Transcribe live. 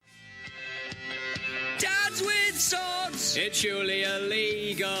swords. It's surely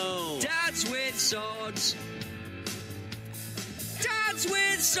illegal. Dads with swords. Dads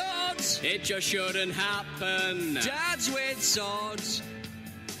with swords. It just shouldn't happen. Dads with swords.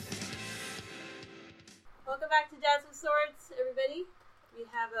 Welcome back to Dads with Swords, everybody. We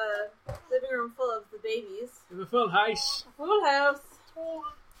have a living room full of the babies. The full house. A full house.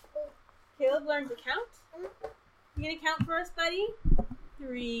 Caleb learned to count. You gonna count for us, buddy?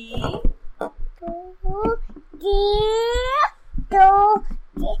 3.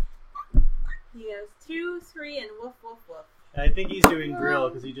 He goes 2, 3, and woof, woof, woof. I think he's doing drill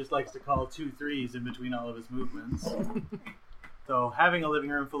because he just likes to call 2 3s in between all of his movements. So having a living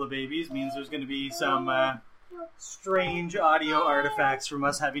room full of babies means there's going to be some strange audio artifacts from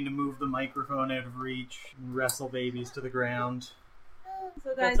us having to move the microphone out of reach and wrestle babies to the ground.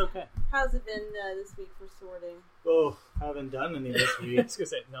 So guys, That's okay. how's it been this week for sorting? Oh, haven't done any this I week. was gonna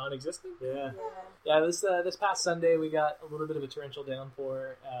say non-existent. Yeah. Yeah, this past Sunday we got a little bit of a torrential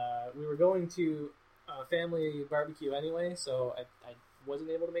downpour. We were going to a family barbecue anyway, so I wasn't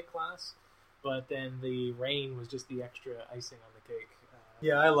able to make class. But then the rain was just the extra icing on the cake.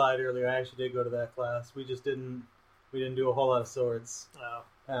 Yeah, I lied earlier. I actually did go to that class. We didn't do a whole lot of swords. Oh.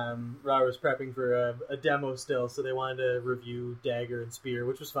 Robert was prepping for a demo still, so they wanted to review dagger and spear,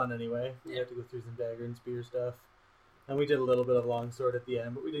 which was fun anyway. We had to go through some dagger and spear stuff. And we did a little bit of longsword at the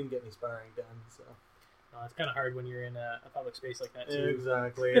end, but we didn't get any sparring done, so... It's kind of hard when you're in a public space like that, too.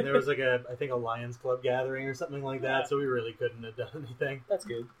 Exactly. And there was I think a Lions Club gathering or something like that, Yeah. so we really couldn't have done anything. That's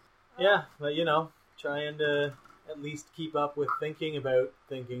good. Yeah, but trying to at least keep up with thinking about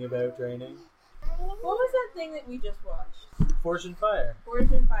training. What was that thing that we just watched? Forge and Fire. Forge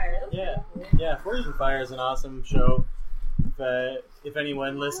and Fire. That was Yeah, pretty cool. yeah. Forge and Fire is an awesome show. If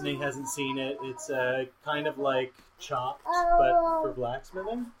anyone listening hasn't seen it, it's kind of like Chopped, but for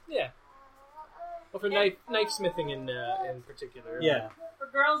blacksmithing. Yeah. Well, for knife smithing in particular. Yeah. For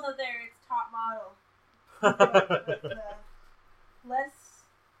girls out there, it's top model. Less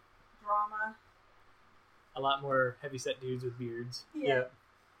drama. A lot more heavy-set dudes with beards. Yeah. That's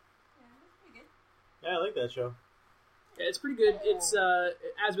pretty good. Yeah, I like that show. Yeah, it's pretty good. It's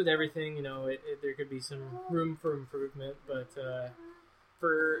as with everything, there could be some room for improvement, but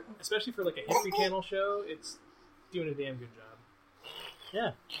especially for like a History Channel show, it's doing a damn good job.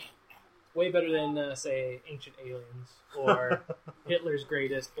 Yeah. Way better than say Ancient Aliens or Hitler's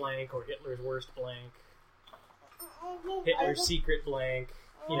Greatest Blank or Hitler's Worst Blank, Hitler's Secret Blank.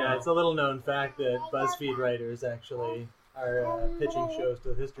 Yeah, it's a little known fact that BuzzFeed writers actually are pitching shows to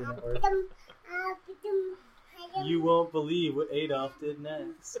the History Network. You won't believe what Adolf did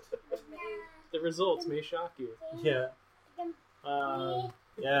next. The results may shock you. Yeah.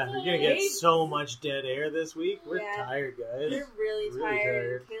 Yeah, we're gonna get so much dead air this week. We're tired, guys. You're really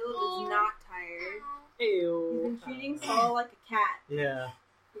tired. Caleb is not tired. Ew. He's been treating Saul like a cat. Yeah.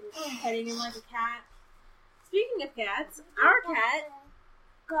 He's petting him like a cat. Speaking of cats, our cat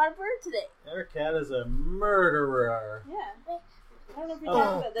got a bird today. Our cat is a murderer. Yeah. I don't know if we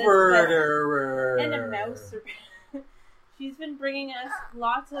talked about this. Murderer. And a mouse. She's been bringing us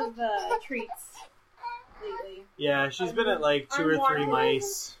lots of treats lately. Yeah, she's been at like two or three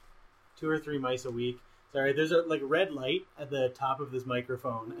mice a week. Sorry, there's a red light at the top of this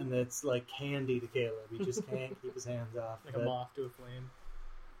microphone, and it's like candy to Caleb. He just can't keep his hands off. Like a moth to a flame.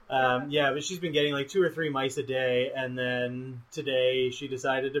 Yeah, but she's been getting like 2 or 3 mice a day, and then today she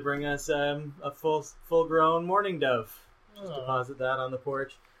decided to bring us a full-grown mourning dove. Just deposit that on the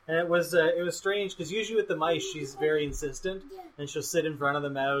porch. And it was strange because usually with the mice she's very insistent, and she'll sit in front of the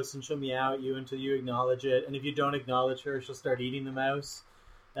mouse and she'll meow at you until you acknowledge it, and if you don't acknowledge her she'll start eating the mouse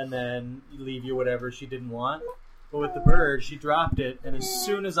and then leave you whatever she didn't want. But with the bird, she dropped it, and as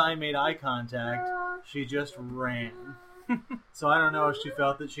soon as I made eye contact she just ran. So I don't know if she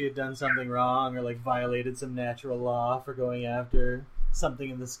felt that she had done something wrong or violated some natural law for going after something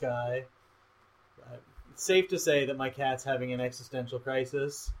in the sky. It's safe to say that my cat's having an existential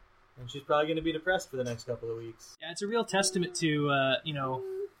crisis, and she's probably going to be depressed for the next couple of weeks. Yeah, it's a real testament to,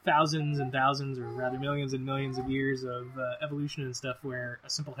 thousands and thousands, or rather millions and millions of years of evolution and stuff, where a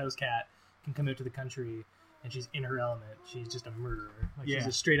simple house cat can come out to the country and she's in her element. She's just a murderer. She's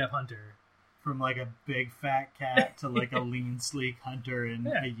a straight-up hunter. From a big fat cat to a lean, sleek hunter in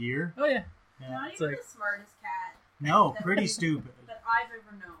a year. Oh, yeah. Not even the smartest cat. No, pretty stupid. That I've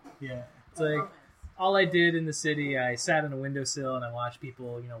ever known. Yeah. It's all I did in the city, I sat on a windowsill and I watched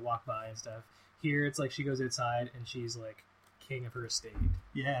people, walk by and stuff. Here, it's she goes outside and she's king of her estate.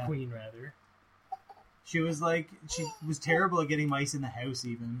 Yeah. Queen, rather. She was terrible at getting mice in the house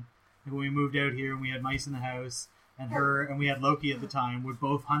even. When we moved out here and we had mice in the house, and her and we had Loki at the time would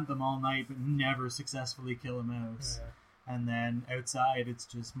both hunt them all night but never successfully kill a mouse. Yeah. And then outside it's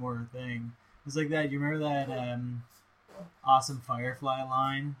just more a thing. It's like that. You remember that awesome Firefly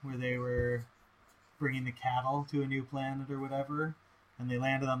line where they were bringing the cattle to a new planet or whatever, and they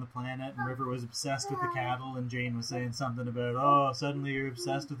landed on the planet, and River was obsessed with the cattle, and Jane was saying something about, oh, suddenly you're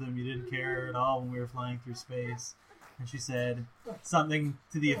obsessed with them, you didn't care at all when we were flying through space. And she said something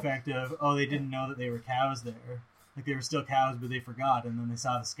to the effect of, oh, they didn't know that they were cows there. Like, they were still cows, but they forgot, and then they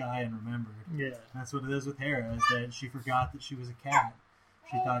saw the sky and remembered. Yeah. And that's what it is with Hera, is that she forgot that she was a cat.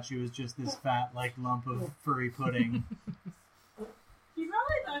 She thought she was just this fat, like, lump of furry pudding. She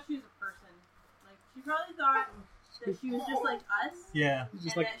probably thought she was a person. Like, she probably thought that she was just like us. Yeah.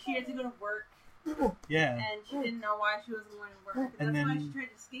 Just And like, that she had to go to work, Yeah. and she didn't know why she wasn't going to work. And That's why then- she tried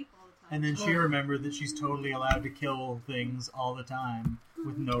to escape all the time. And then she remembered that she's totally allowed to kill things all the time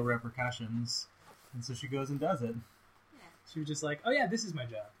with no repercussions. And so she goes and does it. she was just like, oh yeah, this is my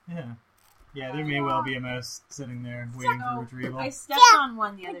job. Yeah. Yeah, there may well be a mouse sitting there waiting for retrieval. I stepped on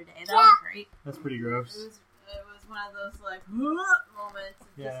one the other day. That was great. That's pretty gross. It was one of those like moments.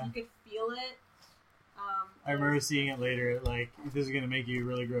 Yeah. You could feel it. I remember seeing it later, like, this is going to make you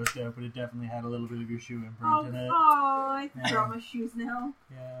really grossed out, but it definitely had a little bit of your shoe imprint in it. I Yeah. throw my shoes now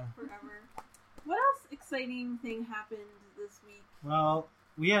Yeah. forever. What else exciting thing happened this week? Well,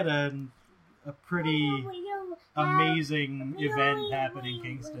 we had a pretty amazing event happen in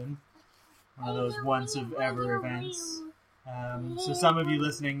Kingston. One of those once-of-ever events. So some of you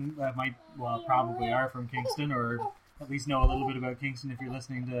listening probably are from Kingston, or at least know a little bit about Kingston if you're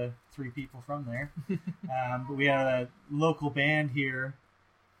listening to three people from there. But we had a local band here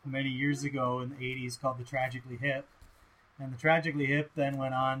many years ago in the 80s called the Tragically Hip. And the Tragically Hip then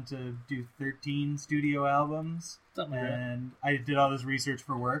went on to do 13 studio albums. Something like that. And I did all this research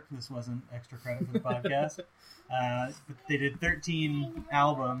for work. This wasn't extra credit for the podcast. But they did 13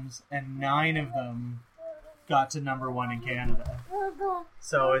 albums, and 9 of them got to #1 in Canada.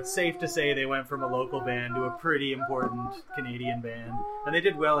 So it's safe to say they went from a local band to a pretty important Canadian band. And they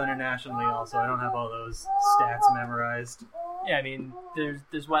did well internationally also. I don't have all those stats memorized. Yeah, I mean,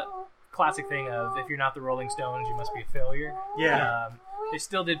 there's what classic thing of if you're not the Rolling Stones, you must be a failure. Yeah. They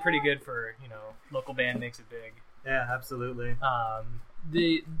still did pretty good for, local band makes it big. Yeah, absolutely.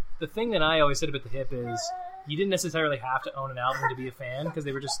 The thing that I always said about the Hip is you didn't necessarily have to own an album to be a fan because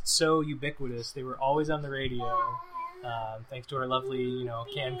they were just so ubiquitous. They were always on the radio, thanks to our lovely,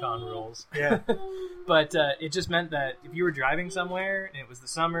 CanCon rules. Yeah. But it just meant that if you were driving somewhere and it was the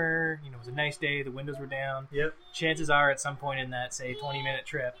summer, it was a nice day, the windows were down, Yep. chances are at some point in that, say, 20-minute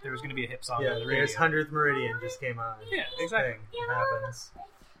trip, there was going to be a Hip song Yeah, on the radio. there's 100th Meridian just came on. Yeah, exactly. Thing happens.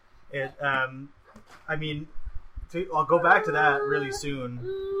 I'll go back to that really soon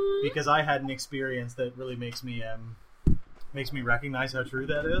because I had an experience that really makes me recognize how true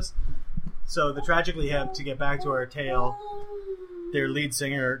that is. So the Tragically Hip, to get back to our tale, their lead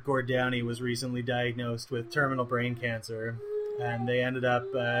singer Gord Downey was recently diagnosed with terminal brain cancer, and they ended up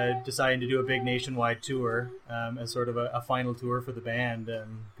deciding to do a big nationwide tour as sort of a final tour for the band,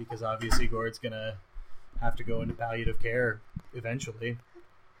 because obviously Gord's gonna have to go into palliative care eventually.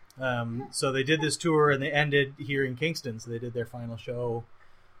 So they did this tour, and they ended here in Kingston. So they did their final show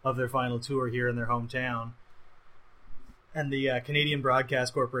of their final tour here in their hometown. And the Canadian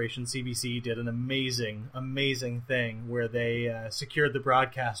Broadcast Corporation, CBC, did an amazing, amazing thing where they secured the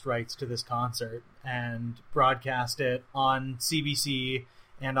broadcast rights to this concert and broadcast it on CBC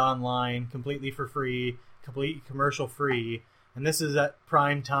and online completely for free, completely commercial free. And this is at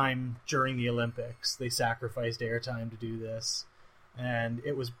prime time during the Olympics. They sacrificed airtime to do this. And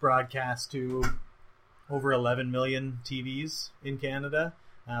it was broadcast to over 11 million TVs in Canada,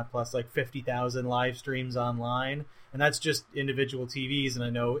 plus like 50,000 live streams online. And that's just individual TVs. And I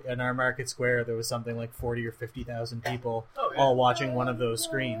know in our Market Square, there was something like 40 or 50,000 people all watching one of those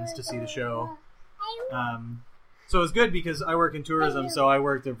screens to see the show. So it was good because I work in tourism, so I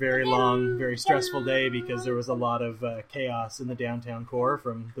worked a very long, very stressful day because there was a lot of chaos in the downtown core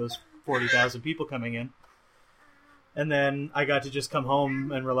from those 40,000 people coming in. And then I got to just come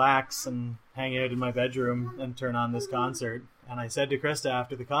home and relax and hang out in my bedroom and turn on this concert. And I said to Krista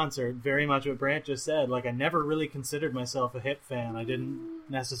after the concert, very much what Brant just said, like I never really considered myself a Hip fan. I didn't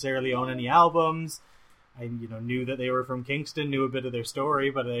necessarily own any albums. I knew that they were from Kingston, knew a bit of their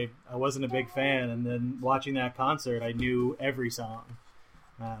story, but I wasn't a big fan. And then watching that concert, I knew every song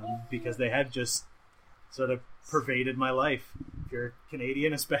because they had just sort of pervaded my life. If you're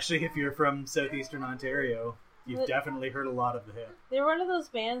Canadian, especially if you're from southeastern Ontario, you've definitely heard a lot of the Hip. They're one of those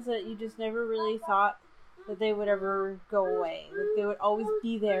bands that you just never really thought that they would ever go away. Like they would always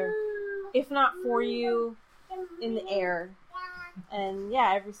be there, if not for you, in the air. And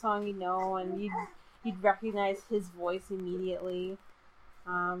yeah, every song you know, and you'd recognize his voice immediately.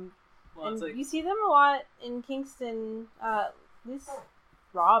 And you see them a lot in Kingston. At least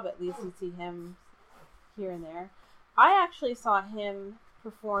Rob, you see him here and there. I actually saw him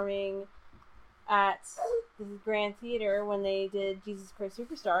performing at the Grand Theater when they did Jesus Christ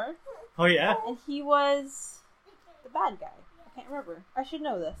Superstar. Oh yeah? And he was the bad guy. I can't remember. I should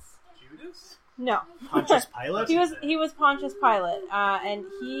know this. Judas? No. Pontius Pilate? He was Pontius Pilate, and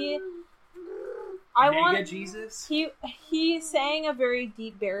Jesus? He sang a very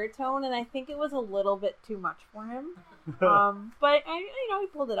deep baritone, and I think it was a little bit too much for him. But he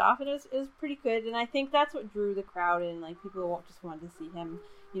pulled it off, and it was pretty good. And I think that's what drew the crowd in. Like, people just wanted to see him,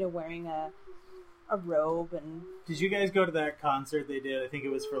 wearing a robe. And did you guys go to that concert they did? I think it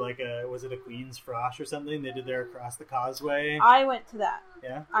was for was it a Queen's Frosh or something? They did there across the causeway. I went to that.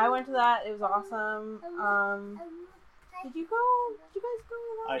 Yeah? I went to that. It was awesome. Did you go? Did you guys go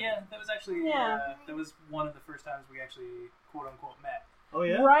to that? Yeah, that was actually that was one of the first times we actually quote unquote met. Oh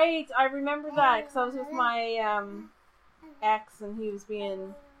yeah, right. I remember that because I was with my ex, and he was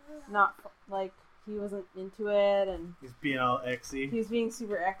being he wasn't into it, and he's being all exy. He was being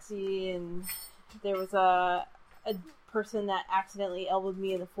super exy, and there was a person that accidentally elbowed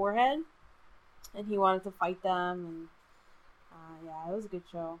me in the forehead, and he wanted to fight them, and it was a good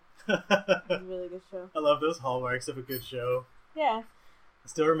show. It was a really good show. I love those hallmarks of a good show. Yeah. I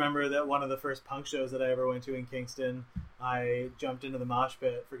still remember that one of the first punk shows that I ever went to in Kingston, I jumped into the mosh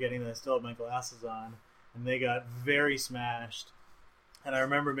pit forgetting that I still had my glasses on, and they got very smashed. And I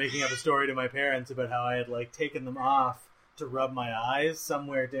remember making up a story to my parents about how I had taken them off to rub my eyes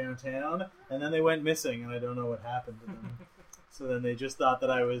somewhere downtown, and then they went missing, and I don't know what happened to them. So then they just thought that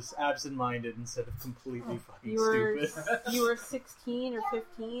I was absent-minded instead of completely fucking stupid. You were 16 or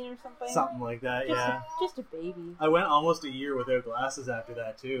 15 or something? Something like that, yeah. Just a baby. I went almost a year without glasses after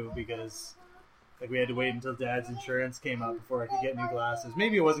that, too, because we had to wait until Dad's insurance came up before I could get new glasses.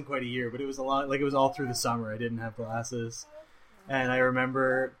 Maybe it wasn't quite a year, but it was a lot. It was all through the summer. I didn't have glasses. And I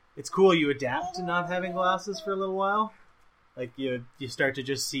remember, it's cool, you adapt to not having glasses for a little while. You start to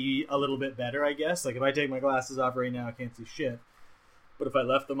just see a little bit better, I guess. If I take my glasses off right now, I can't see shit. But if I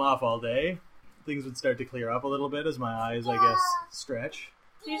left them off all day, things would start to clear up a little bit as my eyes, I guess, stretch.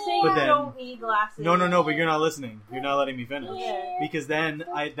 So you're saying you don't need glasses? No, but you're not listening. You're not letting me finish. Yeah. Because then,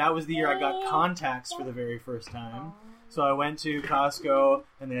 that was the year I got contacts for the very first time. So I went to Costco,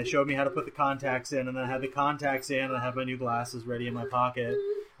 and they showed me how to put the contacts in, and then I had the contacts in, and I had my new glasses ready in my pocket.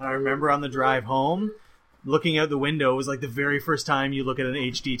 And I remember on the drive home, looking out the window was the very first time you look at an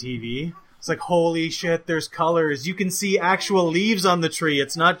HD TV. It's holy shit, there's colors. You can see actual leaves on the tree.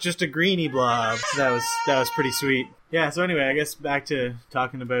 It's not just a greeny blob. That was pretty sweet. Yeah, so anyway, I guess back to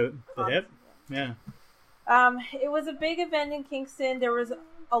talking about the hip. Yeah. It was a big event in Kingston. There was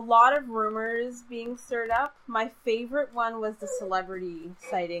a lot of rumors being stirred up. My favorite one was the celebrity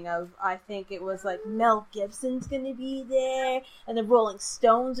sighting of, I think it was Mel Gibson's going to be there, and the Rolling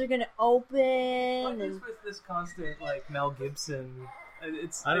Stones are going to open. What is with this constant, Mel Gibson?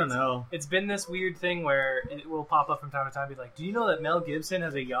 I don't know. It's been this weird thing where it will pop up from time to time and be do you know that Mel Gibson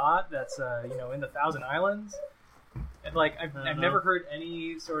has a yacht that's, in the Thousand Islands? And, I've never heard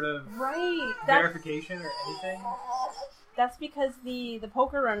any sort of verification or anything. That's because the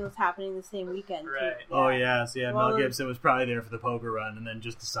poker run was happening the same weekend. Right. Yeah. Oh, yeah. So, Mel Gibson was probably there for the poker run and then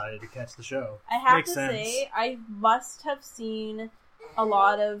just decided to catch the show. I have Makes to sense. say, I must have seen a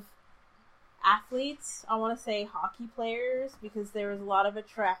lot of athletes, I want to say hockey players, because there was a lot of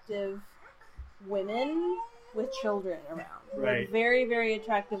attractive women with children around. Right. Very, very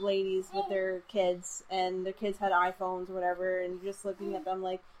attractive ladies with their kids, and their kids had iPhones or whatever, and you're just looking at them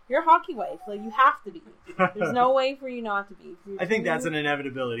you're a hockey wife. You have to be. There's no way for you not to be. I think that's an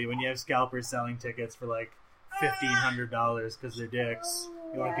inevitability when you have scalpers selling tickets for $1,500 because they're dicks.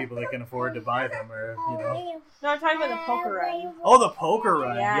 The only people that can afford to buy them are, No, I'm talking about the poker run. Oh, the poker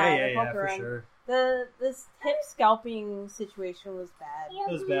run. Yeah, Yeah, for run. Sure. This hip scalping situation was bad.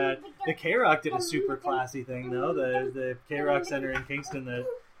 It was bad. The K-Rock did a super classy thing, though. The K-Rock Center in Kingston that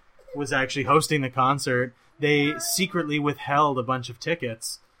was actually hosting the concert, they secretly withheld a bunch of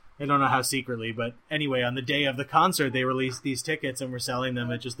tickets. I don't know how secretly, but anyway, on the day of the concert, they released these tickets and were selling them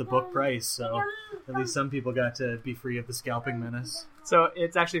at just the book price. So at least some people got to be free of the scalping menace. So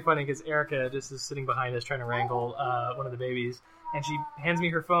it's actually funny because Erica just is sitting behind us trying to wrangle one of the babies. And she hands me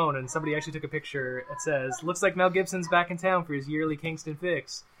her phone, and somebody actually took a picture. It says, "Looks like Mel Gibson's back in town for his yearly Kingston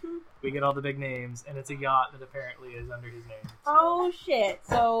fix." We get all the big names, and it's a yacht that apparently is under his name. So. Oh, shit.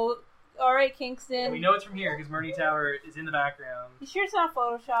 So, all right, Kingston. And we know it's from here because Murray Tower is in the background. You sure it's not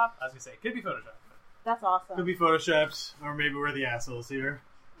Photoshop? I was going to say, it could be Photoshop. That's awesome. Could be photoshopped, or maybe we're the assholes here.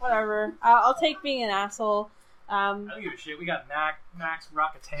 Whatever. I'll take being an asshole. I don't give a shit. We got Max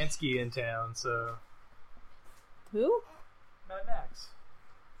Rockatansky in town, so... Who? Mad Max.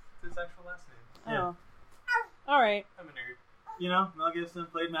 It's his actual last name. Oh. Alright. I'm a nerd. You know, Mel Gibson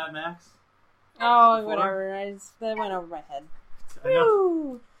played Mad Max. Oh, Before? whatever. That went over my head. Enough.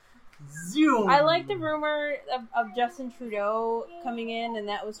 Woo! Zoom! I like the rumor of Justin Trudeau coming in, and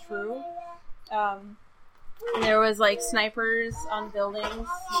that was true. And there was, like, snipers on buildings.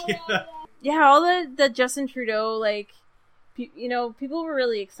 Yeah. Yeah, all the Justin Trudeau, like, people were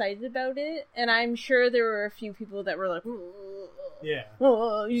really excited about it, and I'm sure there were a few people that were like, Yeah.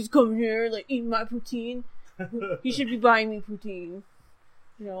 oh, he's coming here, like, eating my poutine. He should be buying me poutine.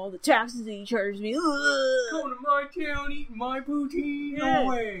 You know, the taxes that he charges me. Going to my town, eating my poutine. Yeah. No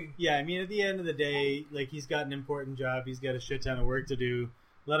way. Yeah, I mean, at the end of the day, like, he's got an important job. He's got a shit ton of work to do.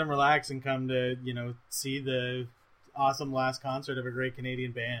 Let him relax and come to, see the awesome last concert of a great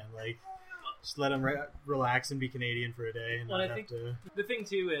Canadian band. Like, just let him relax and be Canadian for a day. And Well, not I have think to... the thing,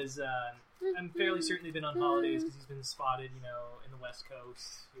 too, is I'm fairly certain they've been on holidays because he's been spotted, in the West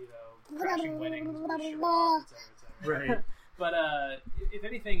Coast, crashing weddings with his shirt off, et cetera, et cetera. Right. But if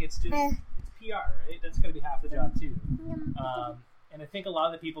anything, it's PR, right? That's going to be half the job, too. And I think a lot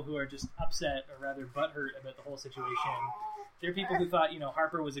of the people who are just upset or rather butthurt about the whole situation, they're people who thought,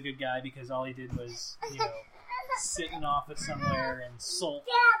 Harper was a good guy because all he did was, sit in office somewhere and sulk.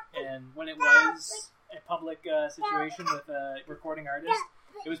 And when it was a public situation with a recording artist,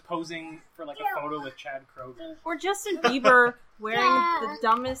 it was posing for like a photo with Chad Kroeger. Or Justin Bieber wearing the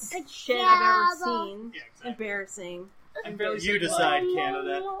dumbest shit I've ever seen. Yeah, exactly. Embarrassing. I'm fairly You certain, decide,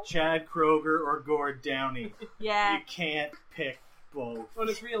 Canada. Chad Kroeger or Gord Downey. Yeah. You can't pick both. Well,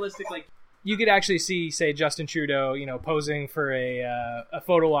 it's realistic. Like, you could actually see, say, Justin Trudeau, posing for a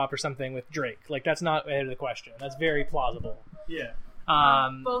photo op or something with Drake. Like, that's not out of the question. That's very plausible. Yeah.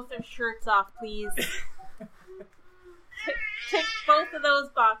 Both their shirts off, please. Tick both of those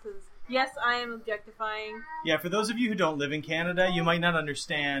boxes. Yes, I am objectifying. Yeah, for those of you who don't live in Canada, you might not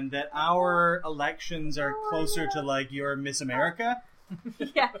understand that our elections are closer to, like, your Miss America.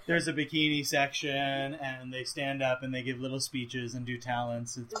 Yeah. There's a bikini section, and they stand up and they give little speeches and do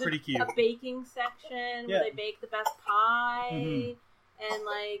talents. It's There's pretty cute. A baking section where Yeah. they bake the best pie, Mm-hmm. and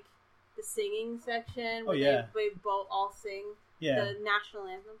like the singing section Oh, where yeah. they both all sing Yeah. the national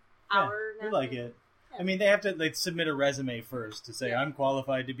anthem. Yeah, Our we national like anthem. it. I mean, they have to submit a resume first to say, Yeah. I'm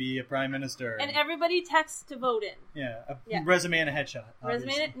qualified to be a prime minister. And everybody texts to vote in. a Yeah. resume and a headshot. Resume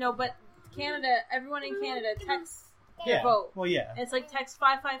obviously. it? No, but Canada, everyone in Canada texts their Yeah. vote. Well, yeah. It's like text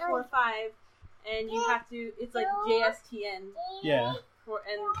 5545, and you have to. It's like JSTN Yeah. for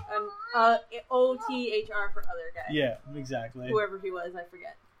and OTHR for other guy. Yeah, exactly. Whoever he was, I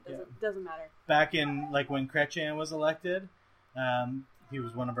forget. Doesn't matter. Back in, when Chrétien was elected, he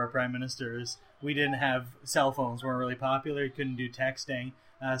was one of our prime ministers. We didn't have cell phones, weren't really popular. You couldn't do texting.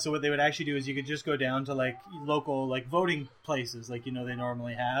 So what they would actually do is you could just go down to local voting places they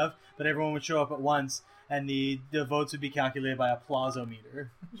normally have, but everyone would show up at once, and the votes would be calculated by a plausometer,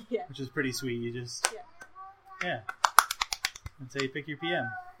 Yeah. which is pretty sweet. You just yeah. That's how you pick your PM.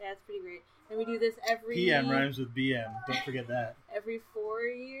 Yeah, it's pretty great. And we do this every PM rhymes with BM. Don't forget that. every 4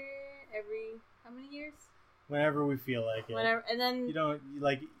 year, how many years? Whenever we feel like it. Whenever, and then You don't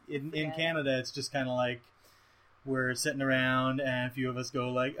in Yeah. Canada. It's just kind of like we're sitting around, and a few of us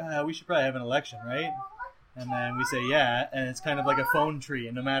go we should probably have an election, right? And then we say yeah, and it's kind of like a phone tree.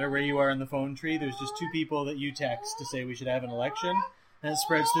 And no matter where you are in the phone tree, there's just two people that you text to say we should have an election, and it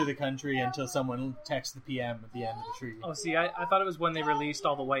spreads through the country until someone texts the PM at the end of the tree. Oh, see, I thought it was when they released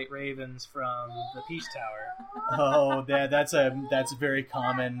all the White Ravens from the Peace Tower. Oh, that's a very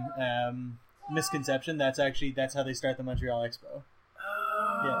common misconception. That's how they start the Montreal Expo.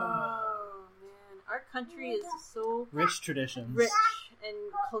 Yeah. oh man, our country is so Rich traditions. rich and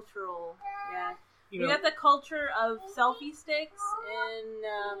cultural. Yeah. You We know, got the culture of selfie sticks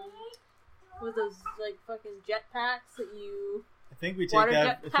and with those fucking jetpacks that you. I think we take Water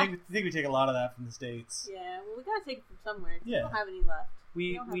that. jet I think we take a lot of that from the States. Yeah, well, we gotta take it from somewhere. 'Cause Yeah. We don't have any left.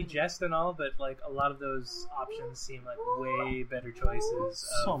 we don't have we any. jest and all, but a lot of those options seem like way better choices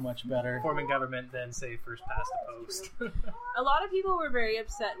So of much better. forming government than, say, first past the post. A lot of people were very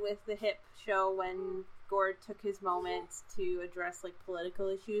upset with the HIP show when Gord took his moment to address political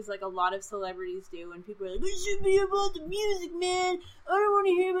issues, like a lot of celebrities do, and people are like, "It should be about the music, man. I don't want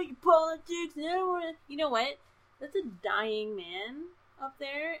to hear about your politics, and I don't want to." You know what? That's a dying man up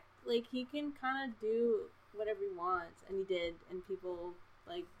there. He can kind of do whatever he wants, and he did, and people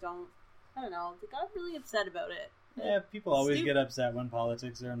don't. I don't know. They got really upset about it. Yeah, people always Stupid. get upset when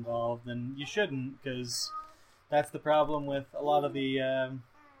politics are involved, and you shouldn't, because that's the problem with a lot of the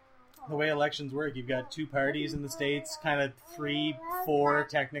way elections work. You've got two parties in the States, kind of 3, 4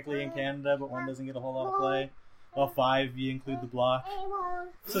 technically in Canada, but one doesn't get a whole lot of play. Well, 5, you include the Bloc.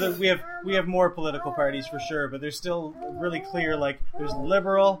 So that we have more political parties for sure, but there's still really clear, like, there's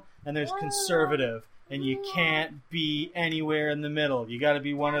liberal and there's conservative, and you can't be anywhere in the middle. You got to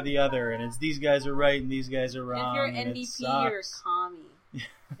be one or the other, and it's these guys are right and these guys are wrong. If you're and it NDP, you're a sucks. commie.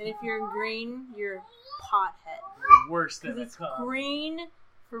 And if you're green, you're a pothead. Worse than Because a it's cum. green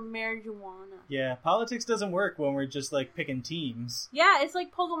for marijuana. Yeah, politics doesn't work when we're just like picking teams. Yeah, it's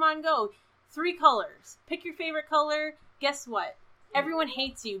like Pokemon Go. 3 colors. Pick your favorite color. Guess what? Everyone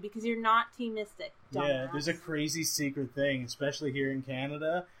hates you because you're not teamistic. Yeah, Dumbass. there's a crazy secret thing, especially here in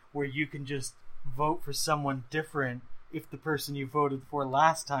Canada, where you can just vote for someone different if the person you voted for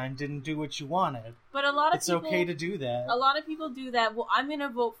last time didn't do what you wanted. But a lot of It's people, okay to do that. A lot of people do that. Well, I'm gonna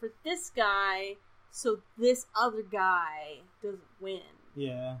vote for this guy, so this other guy doesn't win.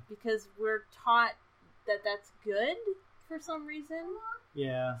 Yeah, Because we're taught that that's good for some reason.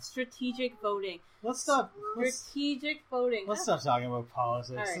 yeah. Strategic voting. Let's stop Strategic voting. talking about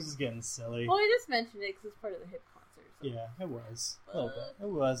politics. All right. This is getting silly. Well, I just mentioned it because it's part of the hip concert. So. Yeah, it was. A little bit. It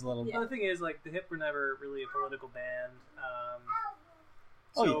was a little Yeah. The thing is, like, the Hip were never really a political band.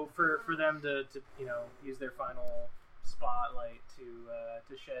 Oh, So for them to use their final spotlight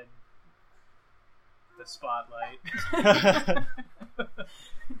to shed the spotlight bit.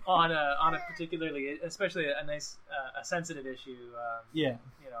 on a particularly, especially a nice a sensitive issue. Yeah.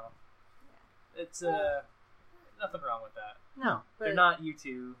 It's nothing wrong with that. No, but They're not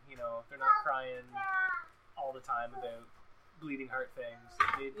U2, they're not crying all the time about bleeding heart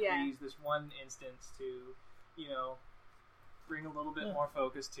things. They use this one instance to, bring a little bit more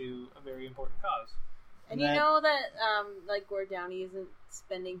focus to a very important cause. And you know that, like, Gord Downey isn't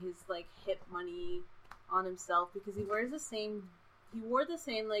spending his, like, hip money on himself because he wore the same,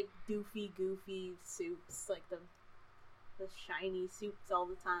 like, goofy suits, like the shiny suits all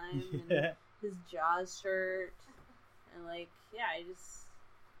the time, and his Jaws shirt, and, like,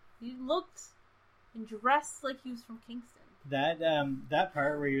 he looked and dressed like he was from Kingston. That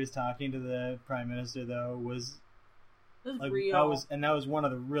part where he was talking to the Prime Minister, though, was It was like real. that was one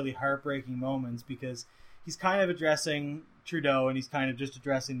of the really heartbreaking moments, because he's kind of addressing Trudeau and he's kind of just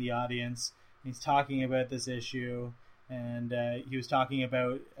addressing the audience. He's talking about this issue, and he was talking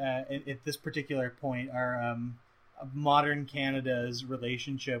about at this particular point our modern Canada's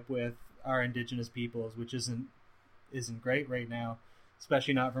relationship with our Indigenous peoples, which isn't great right now,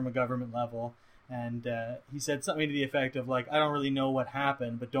 especially not from a government level. And he said something to the effect of, like, I don't really know what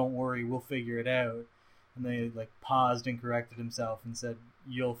happened, but don't worry, we'll figure it out. And then he, like, paused and corrected himself and said,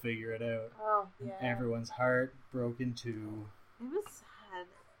 you'll figure it out. Oh, yeah. Everyone's heart broke in two. It was sad.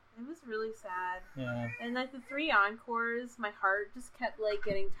 It was really sad. Yeah. And, like, the 3 encores, my heart just kept, like,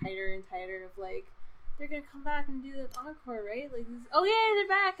 getting tighter and tighter of, like, they're gonna come back and do the encore, right? Like, oh, yeah, they're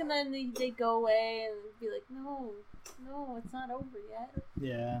back, and then they go away and be like, no, it's not over yet.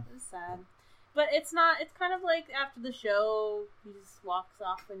 Yeah. It was sad. But it's not, it's kind of like after the show, he just walks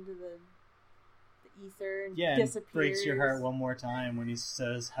off into the ether and disappears. And breaks your heart one more time when he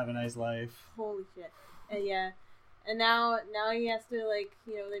says, have a nice life. Holy shit. And yeah. And now he has to, like,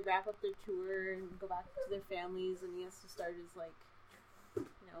 they wrap up their tour and go back to their families, and he has to start his, like,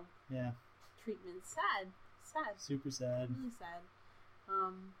 Yeah. treatment. Sad. Super sad. Really sad.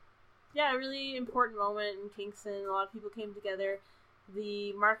 Yeah, a really important moment in Kingston. A lot of people came together.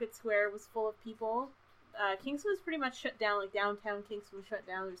 The market square was full of people. Kingston was pretty much shut down. Like, downtown Kingston was shut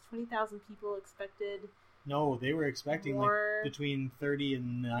down. There was 20,000 people expected. No, they were expecting More. like between 30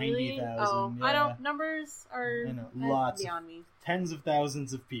 and 90,000. Really? Oh, Yeah. I don't. Numbers are I know, lots beyond me. Tens of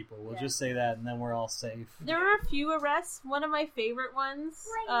thousands of people. We'll Yeah. just say that, and then we're all safe. There were a few arrests. One of my favorite ones,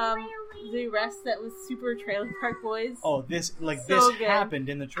 the arrest that was Super Trailer Park Boys. Oh, this So this good. happened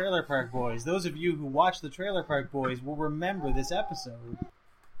in the Trailer Park Boys. Those of you who watch the Trailer Park Boys will remember this episode.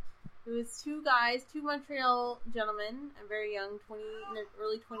 It was 2 guys, 2 Montreal gentlemen, a very young, in their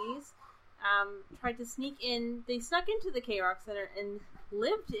early 20s, tried to sneak in. They snuck into the K-Rock Center and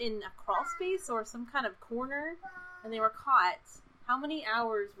lived in a crawl space or some kind of corner, and they were caught. How many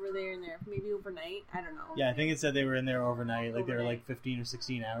hours were they in there? Maybe overnight? I don't know. Yeah, I think it said they were in there overnight. Like they were Overnight. like 15 or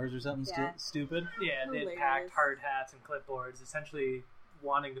 16 hours or something Yeah. stupid. Yeah, they had Hilarious. packed hard hats and clipboards, essentially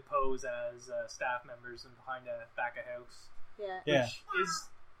wanting to pose as staff members and behind a back of house, Yeah. Yeah. which is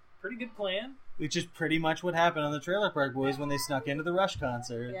a pretty good plan. Which is pretty much what happened on the Trailer Park Boys when they snuck into the Rush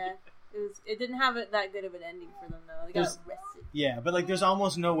concert. Yeah. It didn't have that good of an ending for them though. They got arrested. Yeah, but like, there's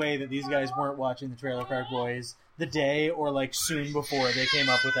almost no way that these guys weren't watching the Trailer Park Boys the day or like soon before they came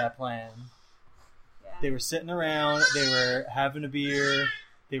up with that plan. Yeah. They were sitting around, they were having a beer,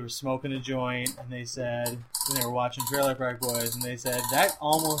 they were smoking a joint, and they were watching Trailer Park Boys, and they said, that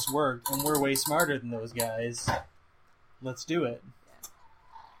almost worked, and we're way smarter than those guys. Let's do it.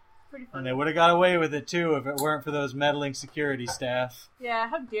 Pretty funny. And they would have got away with it too if it weren't for those meddling security staff. Yeah,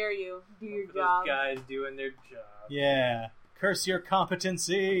 how dare you do your For job? those guys doing their job. Yeah. Curse your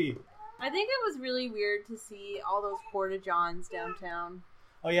competency. I think it was really weird to see all those porta-johns downtown.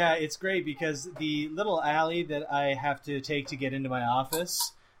 Oh yeah, it's great because the little alley that I have to take to get into my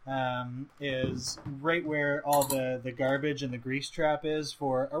office is right where all the garbage and the grease trap is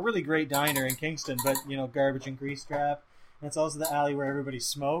for a really great diner in Kingston, but garbage and grease trap. And it's also the alley where everybody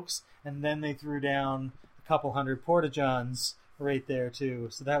smokes, and then they threw down a couple hundred porta-johns right there too.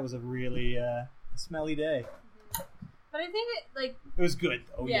 So that was a really smelly day. But I think it was good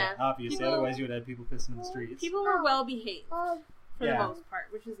though. Yeah, obviously. people- Otherwise, you would have people pissing in the streets. people were well behaved for Yeah. the most part,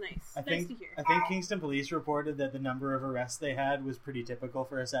 which is nice. I Nice to hear. think Kingston Police reported that the number of arrests they had was pretty typical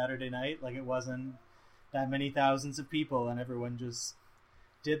for a Saturday night. Like, it wasn't that many thousands of people, and everyone just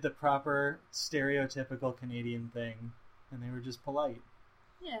did the proper stereotypical Canadian thing, and they were just polite.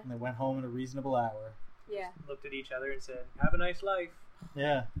 Yeah. And they went home at a reasonable hour. Yeah. Looked at each other and said, "Have a nice life."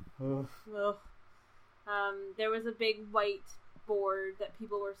 Yeah. Oof. Well, there was a big white board that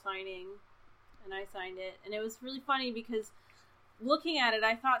people were signing, and I signed it, and it was really funny because looking at it,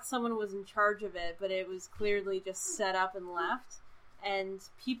 I thought someone was in charge of it, but it was clearly just set up and left, and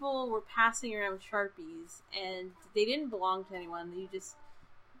people were passing around Sharpies, and they didn't belong to anyone. You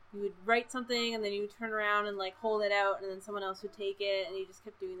would write something, and then you would turn around and like hold it out, and then someone else would take it, and you just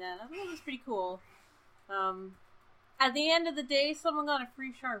kept doing that. I thought it was pretty cool. At the end of the day, someone got a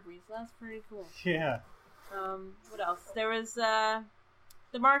free Sharpie, so that's pretty cool. Yeah. What else? There was the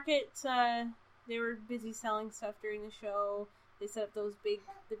market. They were busy selling stuff during the show. They set up the big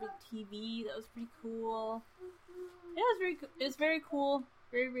TV. That was pretty cool. Yeah, it was very cool.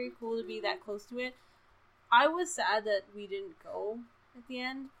 Very, very cool to be that close to it. I was sad that we didn't go at the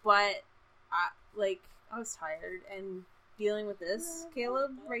end, but I was tired, and dealing with this,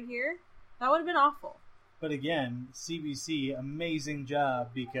 Caleb, right here, that would have been awful. But again, CBC, amazing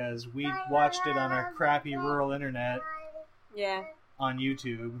job, because we watched it on our crappy rural internet Yeah. on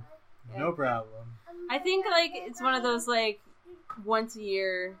YouTube. Yeah. No problem. I think it's one of those once a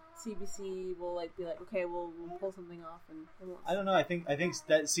year CBC will be like, okay, we'll pull something off, and I don't know. I think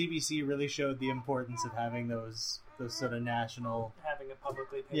that CBC really showed the importance of having those sort of national, Having a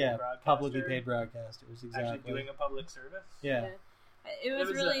publicly paid broadcaster. publicly paid broadcasters. Exactly. Actually doing a public service. Yeah. It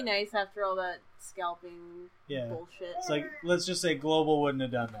was really nice after all that scalping bullshit. It's like, let's just say Global wouldn't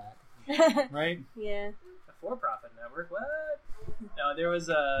have done that, right? Yeah. A for-profit network. What? No, there was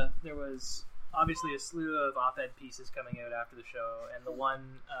obviously a slew of op-ed pieces coming out after the show, and the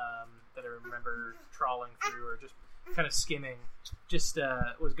one that I remember trawling through or just kind of skimming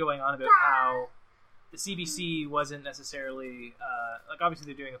was going on about how the CBC wasn't necessarily obviously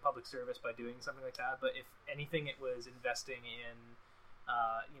they're doing a public service by doing something like that, but if anything, it was investing in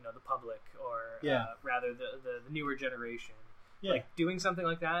the public, or rather the newer generation. Yeah. Like doing something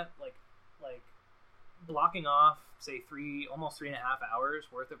like that, like blocking off say almost 3.5 hours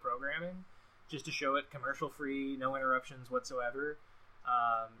worth of programming just to show it commercial free, no interruptions whatsoever.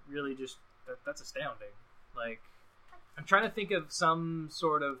 Really, just that's astounding. Like, I'm trying to think of some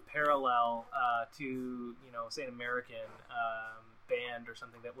sort of parallel to say an American band or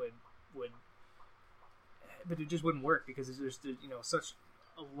something that would, but it just wouldn't work because there's such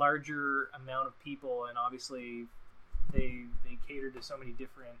a larger amount of people, and obviously they cater to so many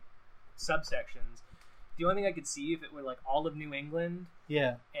different subsections. The only thing I could see if it were all of New England,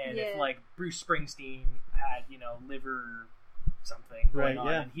 and if Bruce Springsteen had liver something going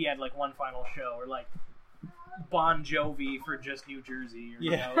on, and he had one final show, or Bon Jovi for just New Jersey,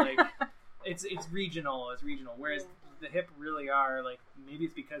 or it's regional. It's regional. Whereas the hip really are maybe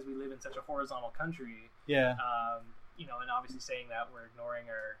it's because we live in such a horizontal country. Yeah. And obviously saying that, we're ignoring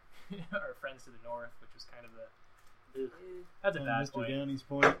our our friends to the north, which was kind of that's a bad Mr. point. Downey's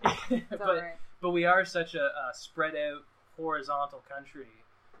point. But we are such a spread out horizontal country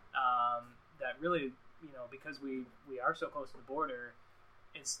that really, because we are so close to the border,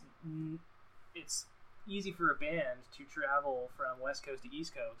 it's easy for a band to travel from West Coast to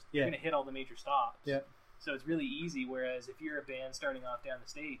East Coast. You're going to hit all the major stops. Yeah. So it's really easy. Whereas if you're a band starting off down the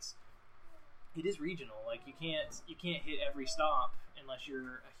States, it is regional. You can't hit every stop unless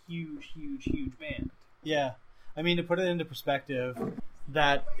you're a huge band. Yeah. I mean, to put it into perspective,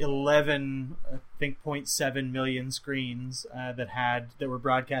 that 11, I think 0.7 million screens that were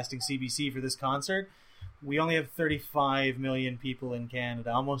broadcasting CBC for this concert, we only have 35 million people in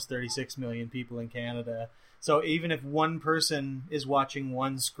Canada, almost 36 million people in Canada. So even if one person is watching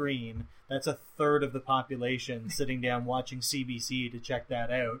one screen, that's a third of the population sitting down watching CBC to check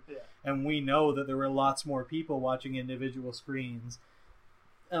that out. Yeah. And we know that there were lots more people watching individual screens.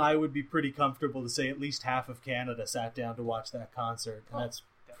 And I would be pretty comfortable to say at least half of Canada sat down to watch that concert. And that's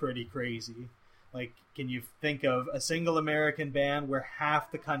pretty crazy. Like, can you think of a single American band where half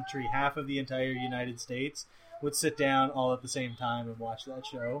the country, half of the entire United States would sit down all at the same time and watch that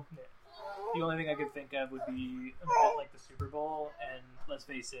show? Yeah. The only thing I could think of would be about, like, the Super Bowl, and let's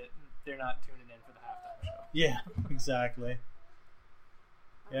face it, they're not tuning in for the halftime show. Yeah, exactly.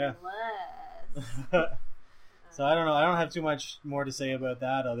 Yeah. Unless... So I don't know. I don't have too much more to say about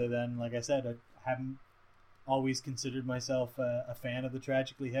that other than, like I said, I haven't always considered myself a fan of the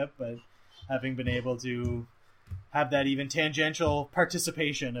Tragically Hip, but having been able to have that even tangential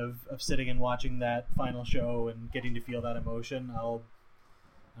participation of sitting and watching that final show and getting to feel that emotion, I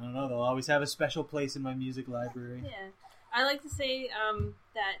don't know, they'll always have a special place in my music library. Yeah. I like to say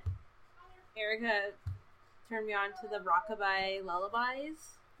that Erica turned me on to the Rockabye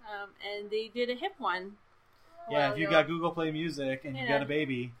Lullabies, and they did a hip one. Yeah, if you got Google Play Music and you got a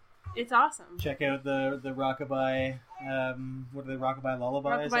baby, it's awesome. check out the Rockabye, what are they, Rockabye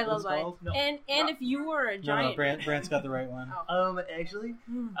Lullabies? Rockabye Lullaby. No. And if you were a giant... No, Brant's got the right one. Actually,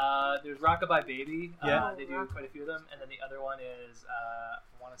 there's Rockabye Baby. Yeah. They do quite a few of them. And then the other one is,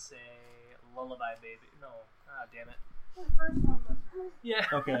 I want to say Lullaby Baby. No. Ah, damn it. The first one was... Yeah.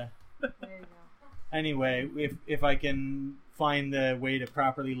 Okay. There you go. Anyway, if I can find the way to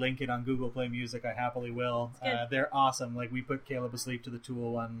properly link it on Google Play Music, I happily will. They're awesome. Like, we put Caleb Asleep to the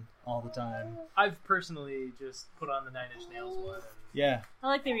Tool one all the time. I've personally just put on the Nine Inch Nails one. And... Yeah. I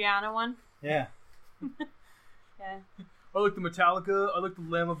like the Rihanna one. Yeah. Yeah. I like the Metallica. I like the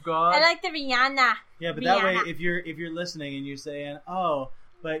Lamb of God. I like the Rihanna. Yeah, but that way, if you're listening and you're saying, oh,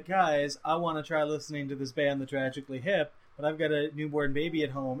 but guys, I want to try listening to this band, The Tragically Hip, but I've got a newborn baby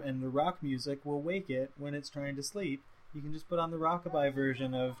at home and the rock music will wake it when it's trying to sleep, you can just put on the Rockabye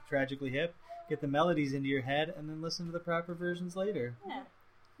version of Tragically Hip, get the melodies into your head, and then listen to the proper versions later. Yeah.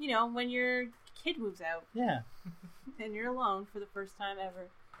 You know, when your kid moves out. Yeah. And you're alone for the first time ever.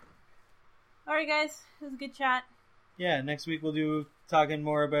 Alright, guys. It was a good chat. Yeah, next week we'll do talking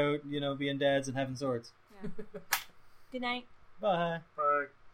more about, being dads and having swords. Yeah. Good night. Bye. Bye.